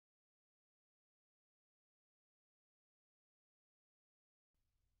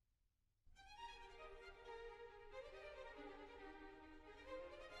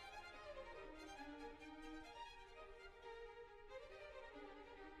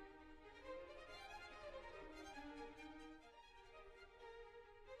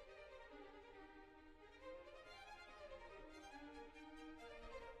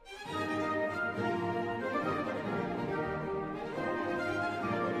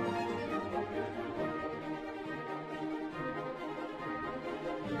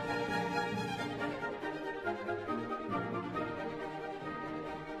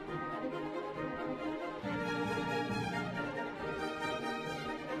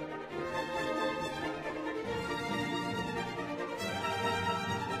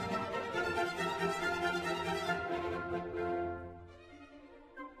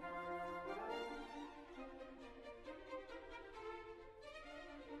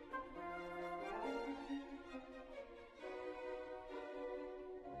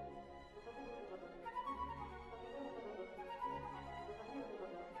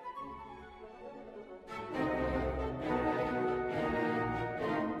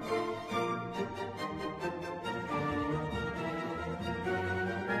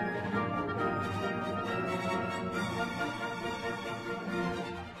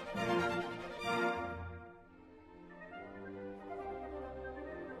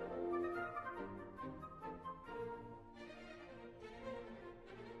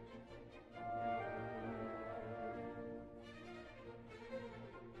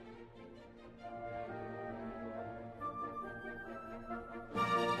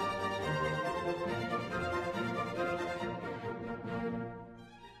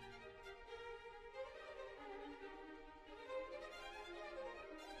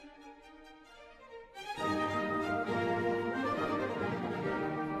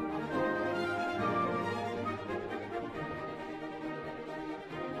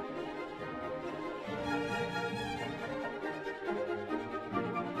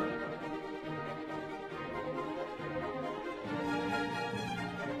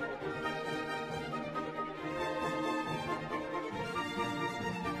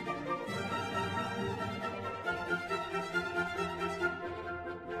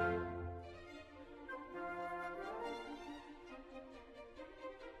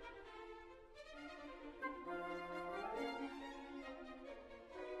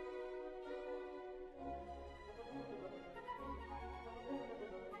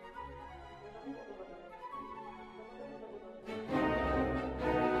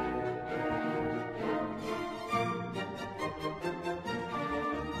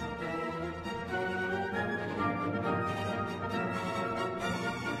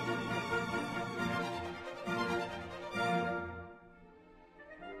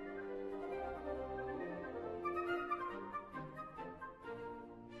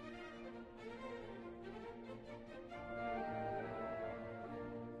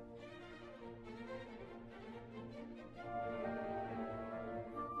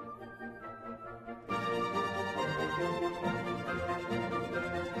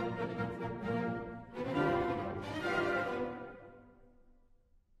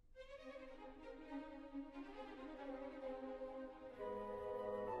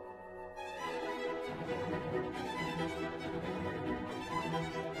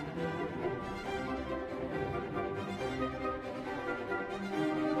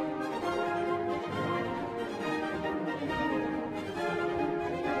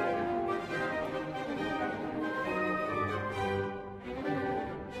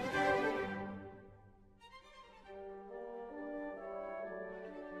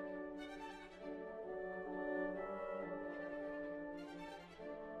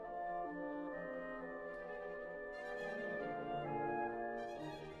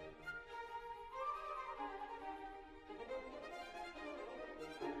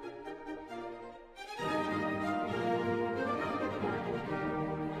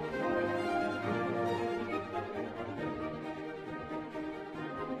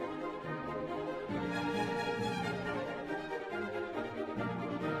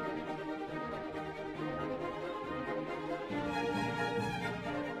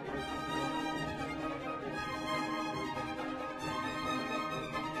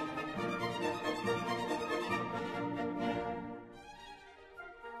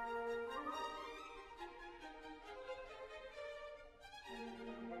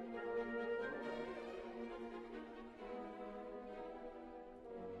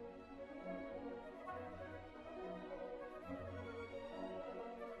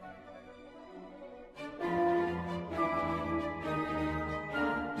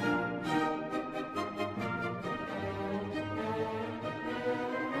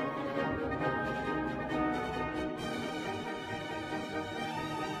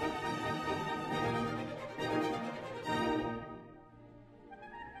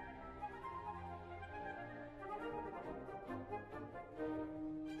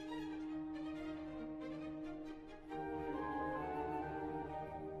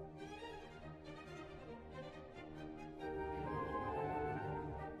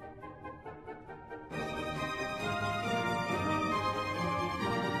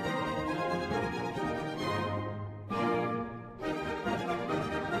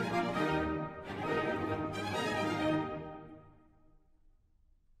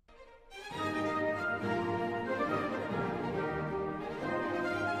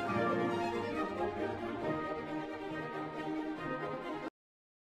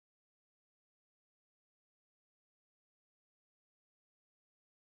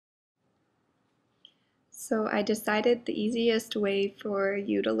 So I decided the easiest way for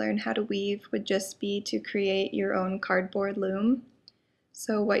you to learn how to weave would just be to create your own cardboard loom.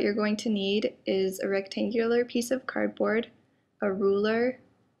 So what you're going to need is a rectangular piece of cardboard, a ruler,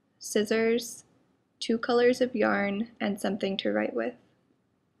 scissors, 2 colors of yarn, and something to write with.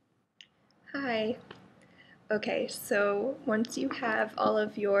 Hi! Okay, so once you have all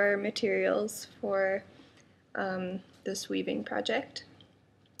of your materials for this weaving project,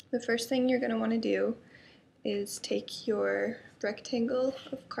 the first thing you're going to want to do is take your rectangle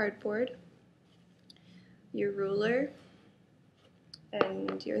of cardboard, your ruler,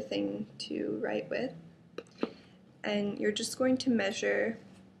 and your thing to write with, and you're just going to measure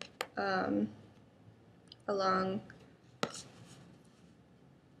along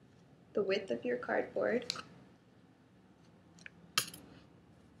the width of your cardboard.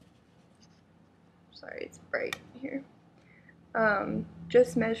 Sorry, it's bright here.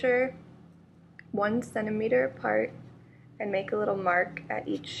 Just measure 1 centimeter apart and make a little mark at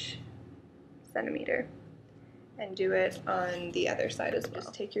each centimeter, and do it on the other side as well.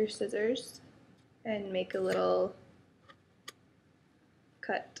 Just take your scissors and make a little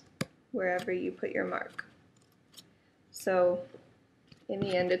cut wherever you put your mark. So in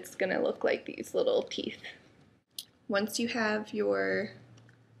the end it's going to look like these little teeth. Once you have your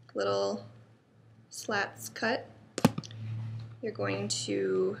little slats cut, you're going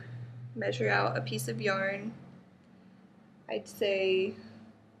to measure out a piece of yarn. I'd say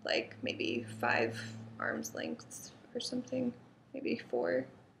like maybe 5 arms lengths or something, maybe 4.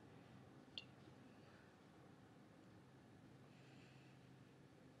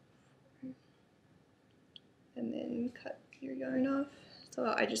 And then cut your yarn off.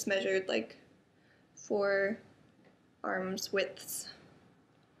 So I just measured like 4 arms widths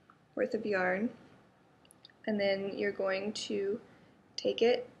worth of yarn. And then you're going to take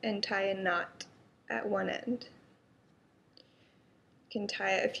it and tie a knot at one end. You can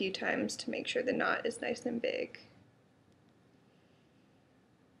tie it a few times to make sure the knot is nice and big.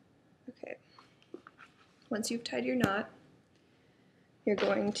 Okay. Once you've tied your knot, you're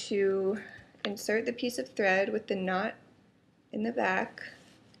going to insert the piece of thread with the knot in the back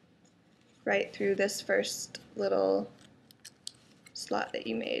right through this first little slot that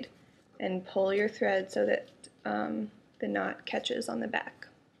you made, and pull your thread so that the knot catches on the back.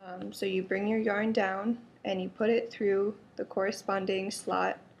 So you bring your yarn down and you put it through the corresponding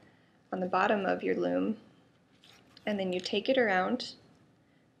slot on the bottom of your loom, and then you take it around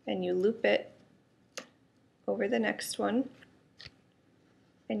and you loop it over the next one,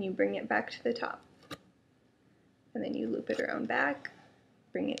 and you bring it back to the top, and then you loop it around back,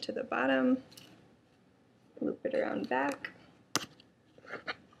 bring it to the bottom, loop it around back,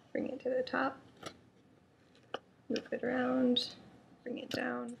 bring it to the top, loop it around, bring it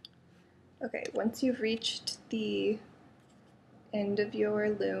down. Okay, once you've reached the end of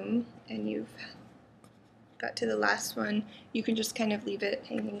your loom and you've got to the last one, you can just kind of leave it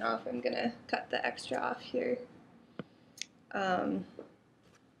hanging off. I'm gonna cut the extra off here.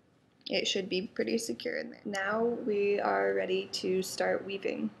 It should be pretty secure in there. Now we are ready to start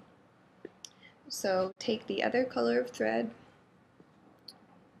weaving. So take the other color of thread,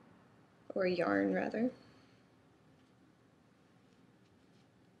 or yarn rather,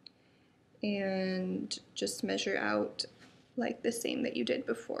 and just measure out like the same that you did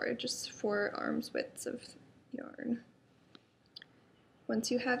before, just 4 arms widths of yarn. Once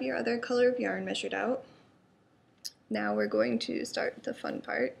you have your other color of yarn measured out, now we're going to start the fun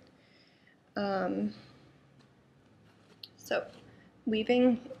part. So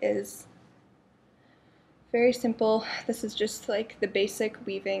weaving is very simple. This is just like the basic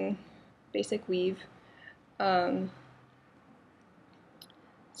weave. So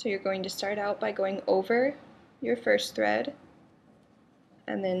you're going to start out by going over your first thread,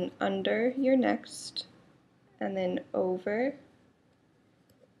 and then under your next, and then over,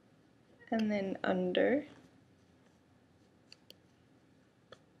 and then under.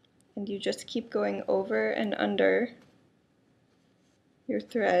 And you just keep going over and under your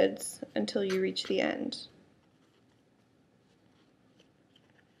threads until you reach the end.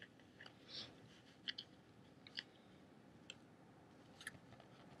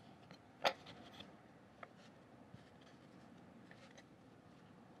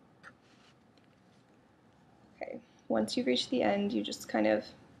 Okay, once you reach the end, you just kind of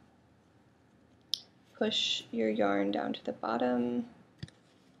push your yarn down to the bottom.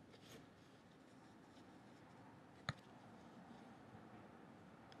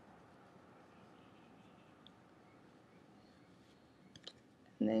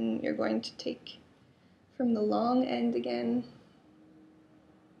 And then you're going to take from the long end again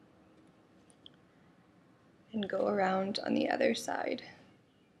and go around on the other side.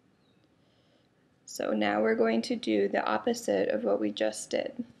 So now we're going to do the opposite of what we just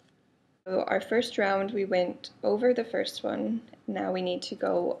did. So our first round we went over the first one, now we need to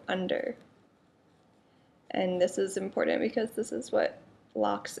go under. And this is important because this is what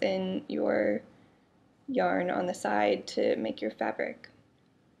locks in your yarn on the side to make your fabric.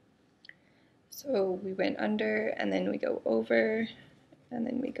 So we went under, and then we go over, and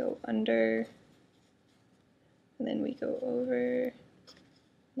then we go under, and then we go over,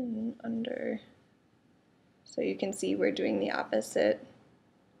 and under. So you can see we're doing the opposite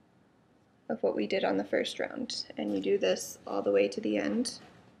of what we did on the first round, and you do this all the way to the end.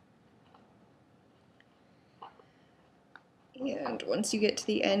 And once you get to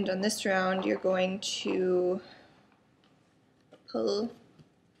the end on this round, you're going to pull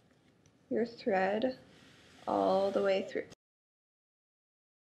your thread all the way through.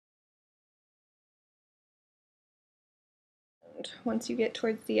 And once you get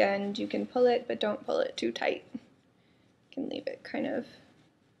towards the end, you can pull it, but don't pull it too tight. You can leave it kind of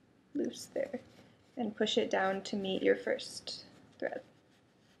loose there and push it down to meet your first thread.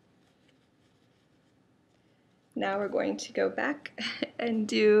 Now we're going to go back and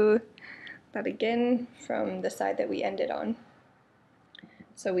do that again from the side that we ended on.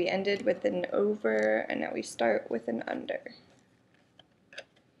 So we ended with an over, and now we start with an under.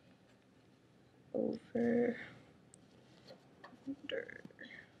 Over, under.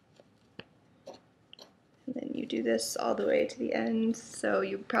 And then you do this all the way to the end, so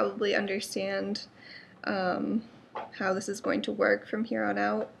you probably understand how this is going to work from here on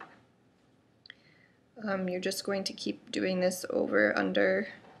out. You're just going to keep doing this over under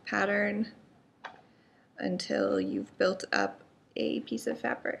pattern until you've built up a piece of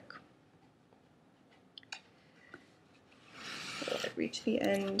fabric. So I've reached the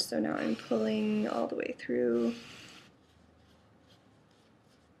end, so now I'm pulling all the way through.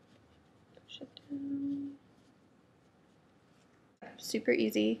 Push it down. Super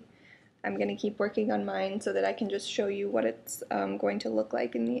easy. I'm going to keep working on mine so that I can just show you what it's going to look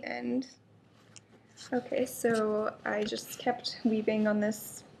like in the end. Okay, so I just kept weaving on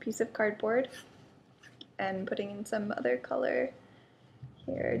this piece of cardboard and putting in some other color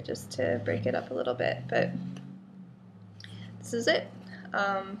here just to break it up a little bit, but this is it.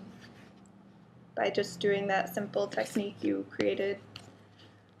 By just doing that simple technique, you created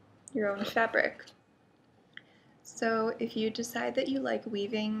your own fabric. So if you decide that you like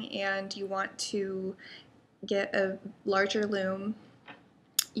weaving and you want to get a larger loom,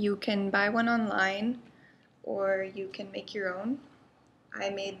 you can buy one online or you can make your own. I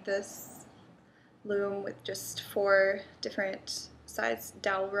made this loom with just 4 different size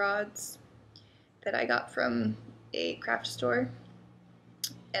dowel rods that I got from a craft store,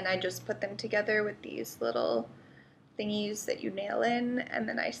 and I just put them together with these little thingies that you nail in, and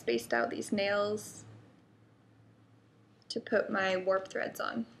then I spaced out these nails to put my warp threads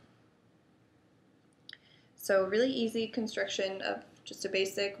on. So really easy construction of just a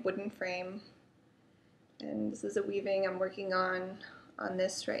basic wooden frame, and this is a weaving I'm working on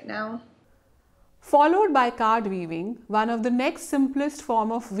this right now. Followed by card weaving, one of the next simplest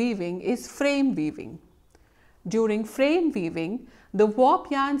form of weaving is frame weaving. During frame weaving, the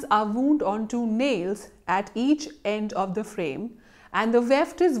warp yarns are wound onto nails at each end of the frame, and the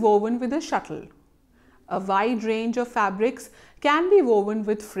weft is woven with a shuttle. A wide range of fabrics can be woven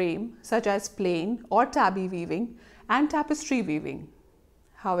with frame, such as plain or tabby weaving and tapestry weaving.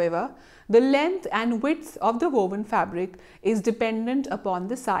 However, the length and width of the woven fabric is dependent upon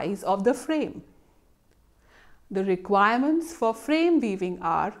the size of the frame. The requirements for frame weaving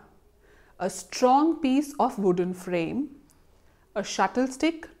are a strong piece of wooden frame, a shuttle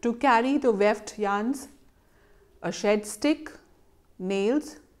stick to carry the weft yarns, a shed stick,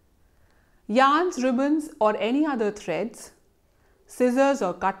 nails, yarns, ribbons or any other threads, scissors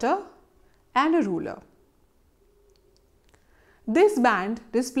or cutter, and a ruler. This band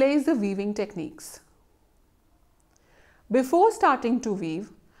displays the weaving techniques. Before starting to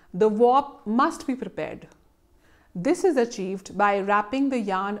weave, the warp must be prepared. This is achieved by wrapping the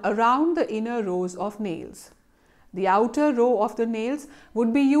yarn around the inner rows of nails. The outer row of the nails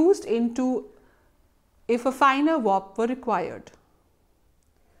would be used if a finer warp were required.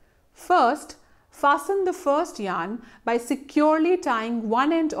 First, fasten the first yarn by securely tying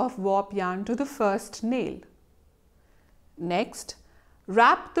one end of warp yarn to the first nail. Next,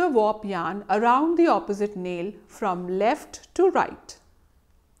 wrap the warp yarn around the opposite nail from left to right.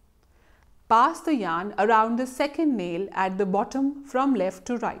 Pass the yarn around the second nail at the bottom from left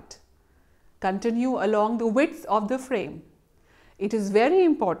to right. Continue along the width of the frame. it is very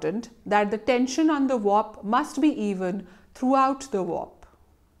important that the tension on the warp must be even throughout the warp.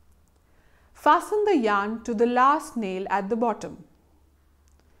 Fasten the yarn to the last nail at the bottom.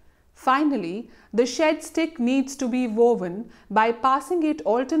 Finally, the shed stick needs to be woven by passing it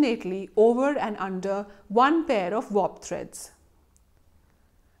alternately over and under one pair of warp threads.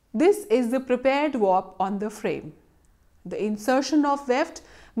 This is the prepared warp on the frame. The insertion of weft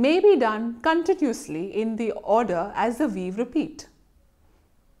may be done continuously in the order as the weave repeat.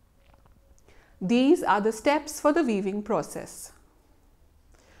 These are the steps for the weaving process.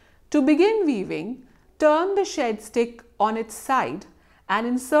 To begin weaving, turn the shed stick on its side and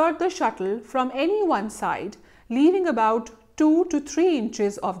insert the shuttle from any one side, leaving about 2 to 3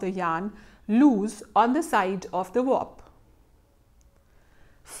 inches of the yarn loose on the side of the warp.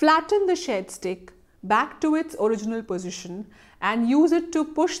 Flatten the shed stick back to its original position and use it to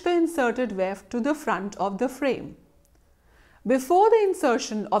push the inserted weft to the front of the frame. Before the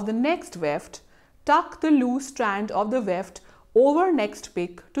insertion of the next weft, tuck the loose strand of the weft over next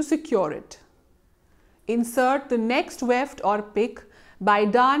pick to secure it. Insert the next weft or pick by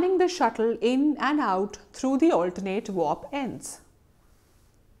darning the shuttle in and out through the alternate warp ends.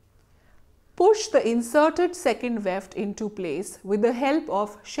 Push the inserted second weft into place with the help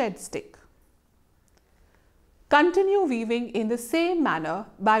of shed stick. Continue weaving in the same manner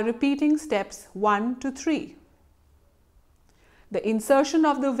by repeating steps 1 to 3. The insertion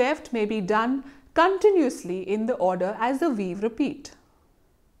of the weft may be done continuously in the order as the weave repeat.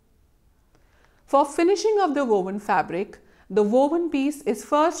 For finishing of the woven fabric, the woven piece is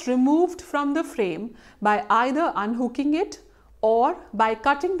first removed from the frame by either unhooking it or by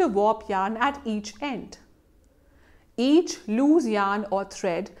cutting the warp yarn at each end. Each loose yarn or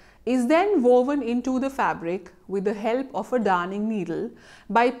thread is then woven into the fabric with the help of a darning needle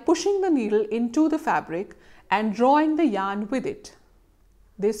by pushing the needle into the fabric and drawing the yarn with it.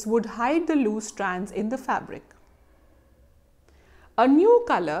 This would hide the loose strands in the fabric. A new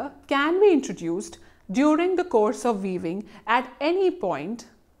color can be introduced during the course of weaving at any point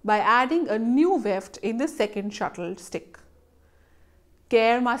by adding a new weft in the second shuttle stick.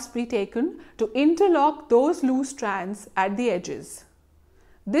 Care must be taken to interlock those loose strands at the edges.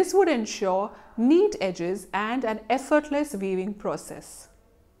 This would ensure neat edges and an effortless weaving process.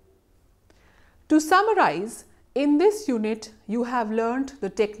 To summarize, in this unit, you have learned the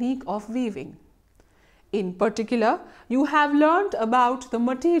technique of weaving. In particular, you have learned about the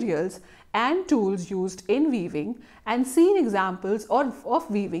materials and tools used in weaving and seen examples of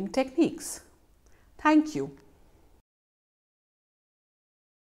weaving techniques. Thank you.